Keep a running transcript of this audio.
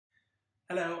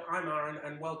Hello, I'm Aaron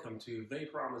and welcome to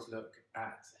Vaperama's look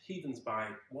at Heathen's Bite,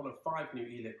 one of 5 new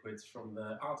e-liquids from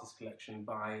the artist collection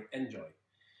by NJOY.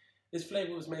 This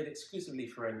flavour was made exclusively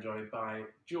for NJOY by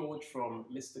George from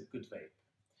Mr. Good Vape.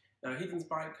 Now Heathen's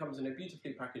Bite comes in a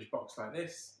beautifully packaged box like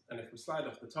this, and if we slide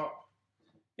off the top,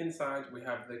 inside we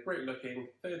have the great looking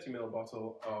 30ml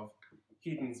bottle of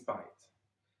Heathen's Bite.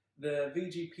 The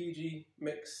VG-PG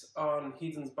mix on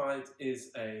Heathen's Bite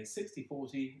is a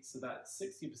 60-40, so that's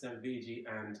 60% VG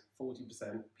and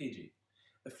 40% PG.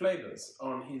 The flavours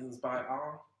on Heathen's Bite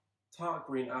are tart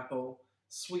green apple,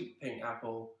 sweet pink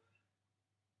apple,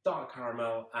 dark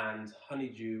caramel and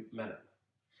honeydew melon.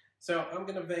 So I'm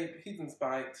going to vape Heathen's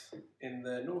Bite in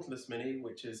the Nautilus Mini,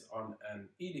 which is on an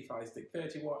ED5 stick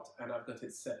 30 watt, and I've got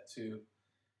it set to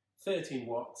 13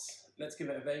 watts. Let's give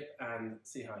it a vape and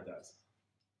see how it does.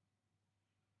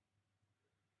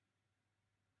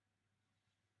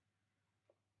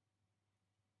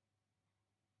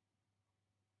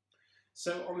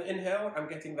 So on the inhale, I'm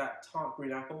getting that tart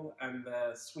green apple and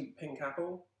the sweet pink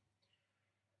apple.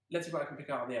 Let's see what I can pick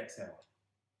out on the exhale.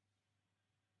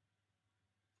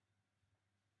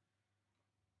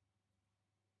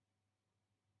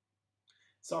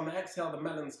 So on the exhale, the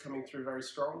melon's coming through very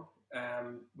strong,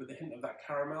 with a hint of that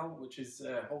caramel, which is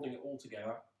holding it all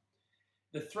together.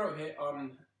 The throat hit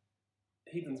on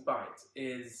Heathen's Bite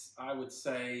is, I would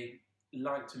say,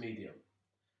 light to medium.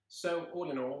 So all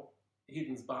in all,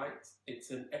 Heathen's Bite, it's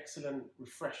an excellent,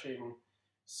 refreshing,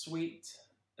 sweet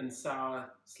and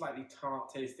sour, slightly tart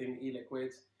tasting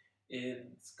e-liquid.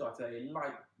 It's got a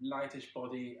lightish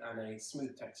body and a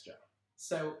smooth texture.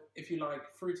 So if you like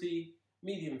fruity,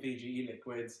 medium VG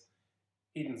e-liquids,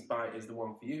 Heathen's Bite is the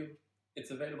one for you.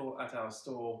 It's available at our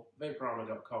store,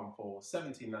 vaperama.com for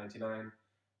 $17.99,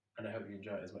 and I hope you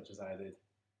enjoy it as much as I did.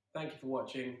 Thank you for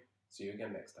watching. See you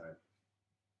again next time.